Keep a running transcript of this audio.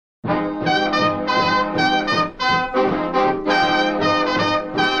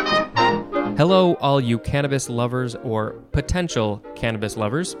Hello, all you cannabis lovers or potential cannabis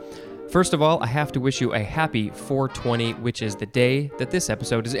lovers. First of all, I have to wish you a happy 420, which is the day that this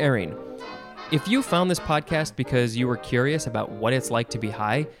episode is airing. If you found this podcast because you were curious about what it's like to be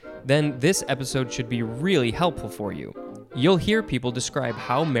high, then this episode should be really helpful for you. You'll hear people describe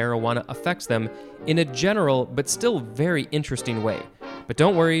how marijuana affects them in a general but still very interesting way. But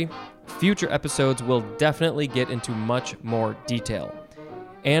don't worry, future episodes will definitely get into much more detail.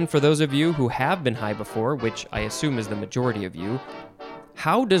 And for those of you who have been high before, which I assume is the majority of you,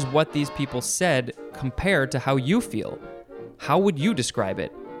 how does what these people said compare to how you feel? How would you describe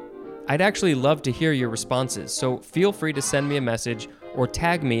it? I'd actually love to hear your responses, so feel free to send me a message or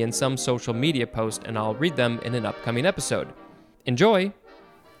tag me in some social media post and I'll read them in an upcoming episode. Enjoy!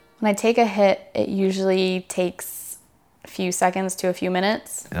 When I take a hit, it usually takes a few seconds to a few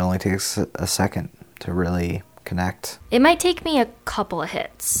minutes. It only takes a second to really connect. It might take me a couple of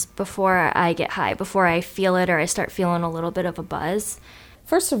hits before I get high, before I feel it or I start feeling a little bit of a buzz.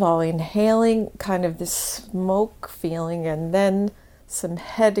 First of all, inhaling kind of this smoke feeling and then some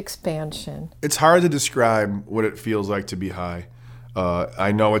head expansion. It's hard to describe what it feels like to be high.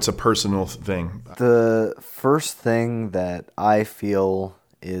 I know it's a personal thing. The first thing that I feel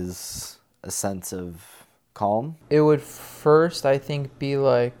is a sense of calm. It would first, I think, be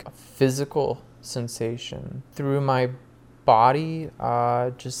like a physical sensation through my body,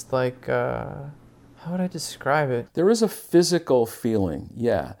 just like, how would I describe it? There is a physical feeling,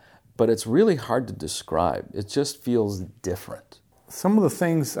 yeah, but it's really hard to describe. It just feels different. Some of the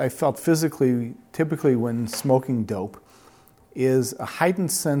things I felt physically, typically when smoking dope, is a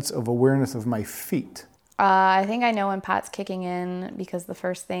heightened sense of awareness of my feet. I think I know when pot's kicking in because the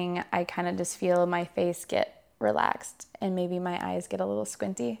first thing I kind of just feel my face get relaxed and maybe my eyes get a little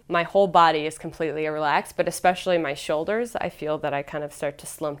squinty. My whole body is completely relaxed, but especially my shoulders, I feel that I kind of start to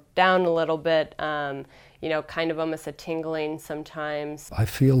slump down a little bit, kind of almost a tingling sometimes. I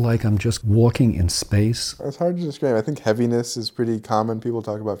feel like I'm just walking in space. It's hard to describe. I think heaviness is pretty common. People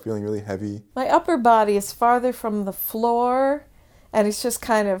talk about feeling really heavy. My upper body is farther from the floor and it's just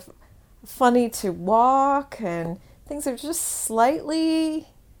kind of funny to walk and things are just slightly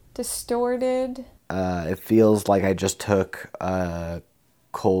distorted. It feels like I just took a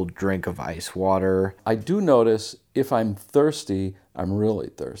cold drink of ice water. I do notice if I'm thirsty, I'm really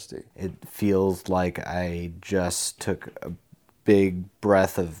thirsty. It feels like I just took a big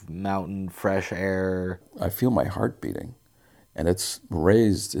breath of mountain fresh air. I feel my heart beating, and it's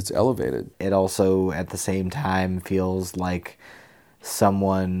raised, it's elevated. It also, at the same time, feels like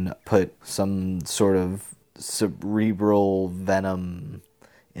someone put some sort of cerebral venom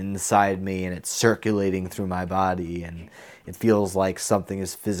inside me and it's circulating through my body and it feels like something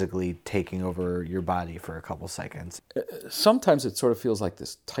is physically taking over your body for a couple seconds. Sometimes it sort of feels like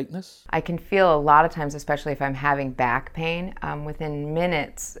this tightness. I can feel a lot of times, especially if I'm having back pain, within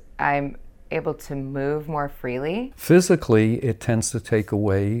minutes I'm able to move more freely. Physically, it tends to take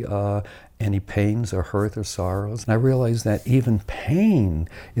away any pains or hurt or sorrows. And I realize that even pain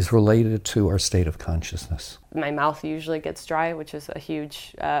is related to our state of consciousness. My mouth usually gets dry, which is a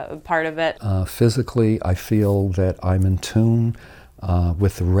huge part of it. Physically, I feel that I'm in tune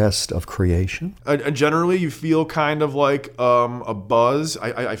with the rest of creation. Generally, you feel kind of like a buzz.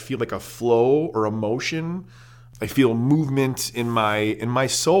 I feel like a flow or emotion. I feel movement in my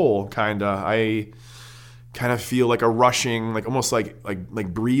soul, kinda. I kind of feel like a rushing, like almost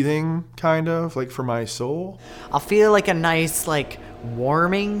like breathing, kind of like for my soul. I'll feel like a nice like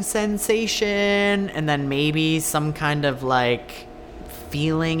warming sensation, and then maybe some kind of like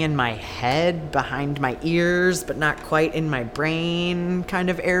feeling in my head behind my ears, but not quite in my brain kind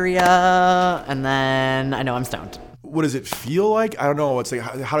of area, and then I know I'm stoned. What does it feel like? I don't know. It's like,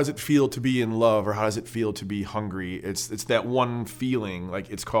 how does it feel to be in love, or how does it feel to be hungry? It's that one feeling, like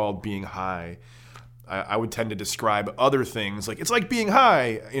it's called being high. I would tend to describe other things, like it's like being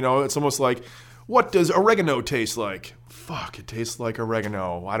high. It's almost like, what does oregano taste like? Fuck, it tastes like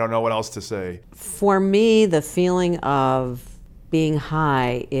oregano. I don't know what else to say. For me, the feeling of being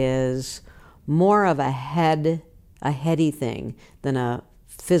high is more of a heady thing than a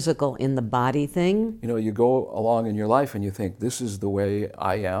physical in the body thing. You go along in your life and you think, this is the way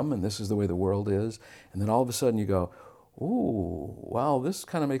I am and this is the way the world is. And then all of a sudden you go, ooh, wow, this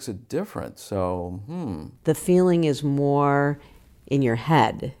kind of makes a difference. So, The feeling is more in your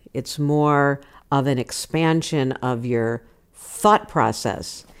head. It's more of an expansion of your thought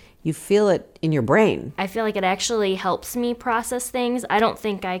process. You feel it in your brain. I feel like it actually helps me process things. I don't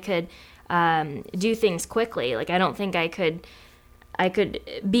think I could do things quickly. Like, I don't think I could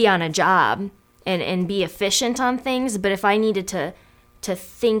be on a job and be efficient on things. But if I needed to to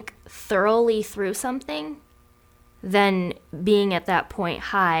think thoroughly through something, then being at that point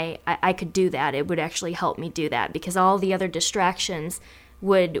high, I could do that. It would actually help me do that because all the other distractions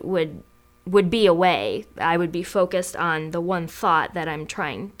would be away. I would be focused on the one thought that I'm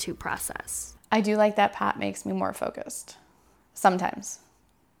trying to process. I do like that Pat makes me more focused. Sometimes.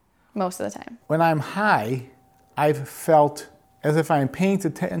 Most of the time. When I'm high, I've felt as if I'm paying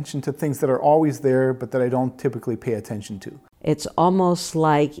attention to things that are always there, but that I don't typically pay attention to. It's almost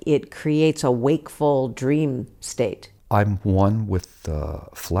like it creates a wakeful dream state. I'm one with the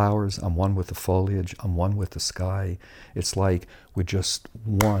flowers, I'm one with the foliage, I'm one with the sky. It's like we're just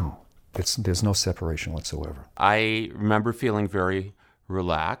one. There's no separation whatsoever. I remember feeling very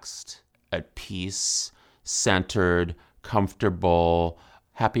relaxed, at peace, centered, comfortable,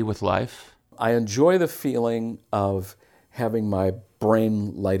 happy with life. I enjoy the feeling of having my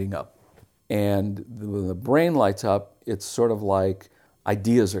brain lighting up. And when the brain lights up, it's sort of like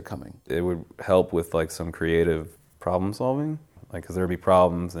ideas are coming. It would help with like some creative problem solving, like because there would be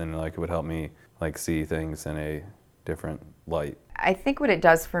problems and like it would help me like see things in a different light. I think what it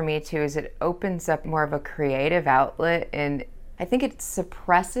does for me too is it opens up more of a creative outlet, and I think it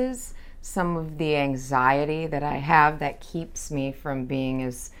suppresses some of the anxiety that I have that keeps me from being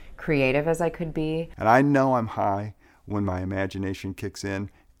as creative as I could be. And I know I'm high when my imagination kicks in,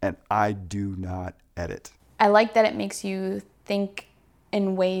 and I do not edit. I like that it makes you think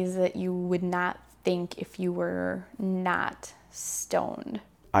in ways that you would not think if you were not stoned.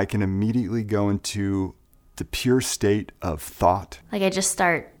 I can immediately go into the pure state of thought. Like I just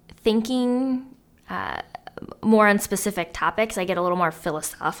start thinking more on specific topics. I get a little more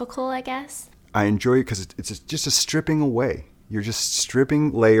philosophical, I guess. I enjoy it because it's just a stripping away. You're just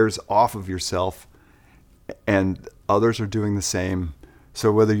stripping layers off of yourself, and others are doing the same.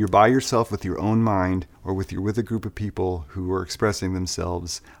 So whether you're by yourself with your own mind or with a group of people who are expressing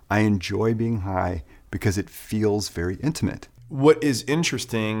themselves, I enjoy being high because it feels very intimate. What is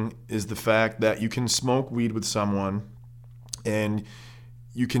interesting is the fact that you can smoke weed with someone and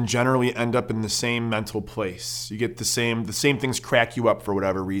you can generally end up in the same mental place. You get the same things crack you up for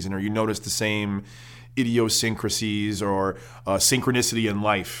whatever reason, or you notice the same idiosyncrasies or synchronicity in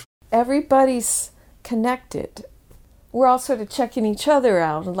life. Everybody's connected. We're all sort of checking each other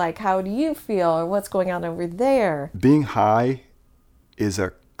out, like, how do you feel, or what's going on over there? Being high is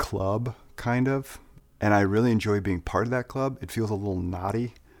a club, kind of, and I really enjoy being part of that club. It feels a little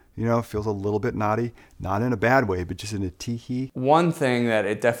naughty, it feels a little bit naughty, not in a bad way, but just in a tee-hee. One thing that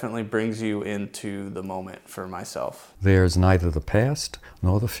it definitely brings you into the moment for myself. There's neither the past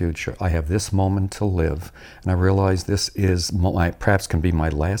nor the future. I have this moment to live, and I realize this is perhaps can be my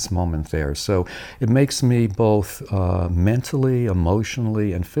last moment there. So it makes me both mentally,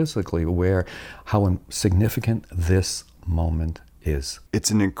 emotionally, and physically aware how significant this moment is. It's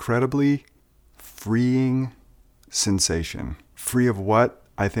an incredibly freeing sensation. Free of what?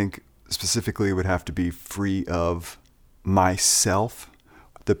 I think specifically it would have to be free of myself,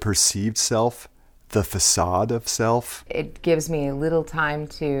 the perceived self, the facade of self. It gives me a little time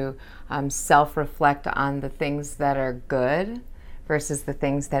to self-reflect on the things that are good versus the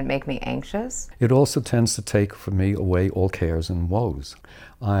things that make me anxious. It also tends to take, for me, away all cares and woes.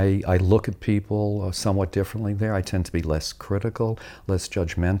 I look at people somewhat differently there. I tend to be less critical, less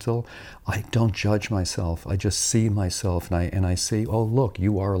judgmental. I don't judge myself. I just see myself and I see, oh, look,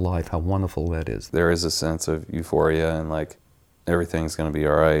 you are alive. How wonderful that is. There is a sense of euphoria and like everything's going to be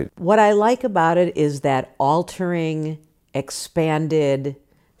all right. What I like about it is that altering, expanded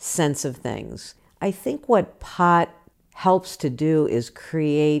sense of things. I think what pot helps to do is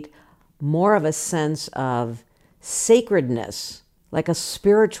create more of a sense of sacredness, like a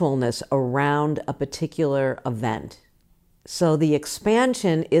spiritualness around a particular event. So the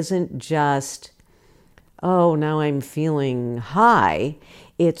expansion isn't just, oh, now I'm feeling high.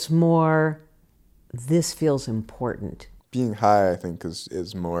 It's more, this feels important. Being high, I think,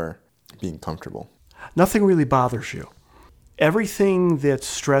 is more being comfortable. Nothing really bothers you. Everything that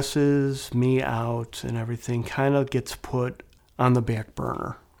stresses me out and everything kind of gets put on the back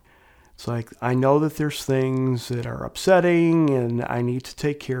burner. It's like, I know that there's things that are upsetting and I need to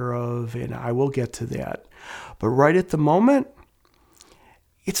take care of, and I will get to that. But right at the moment,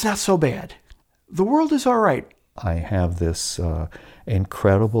 it's not so bad. The world is all right. I have this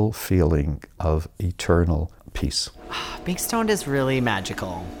incredible feeling of eternal peace. Being stoned is really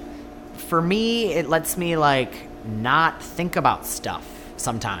magical. For me, it lets me not think about stuff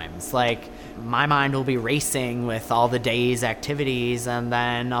sometimes. Like, my mind will be racing with all the day's activities, and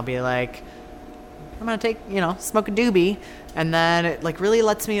then I'll be like, I'm gonna take, smoke a doobie, and then it really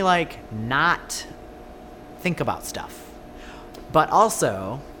lets me not think about stuff. but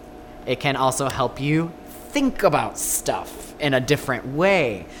also it can also help you think about stuff in a different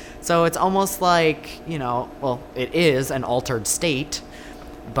way. So it's almost like, you know, well, it is an altered state,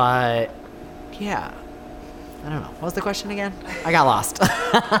 but yeah. I don't know. What was the question again? I got lost.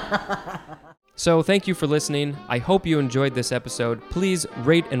 So thank you for listening. I hope you enjoyed this episode. Please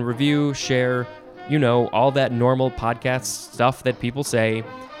rate and review, share, you know, all that normal podcast stuff that people say.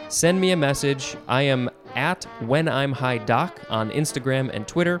 Send me a message. I am at WhenI'mHighDoc on Instagram and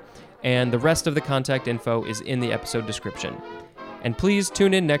Twitter, and the rest of the contact info is in the episode description. And please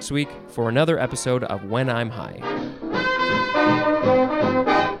tune in next week for another episode of When I'm High.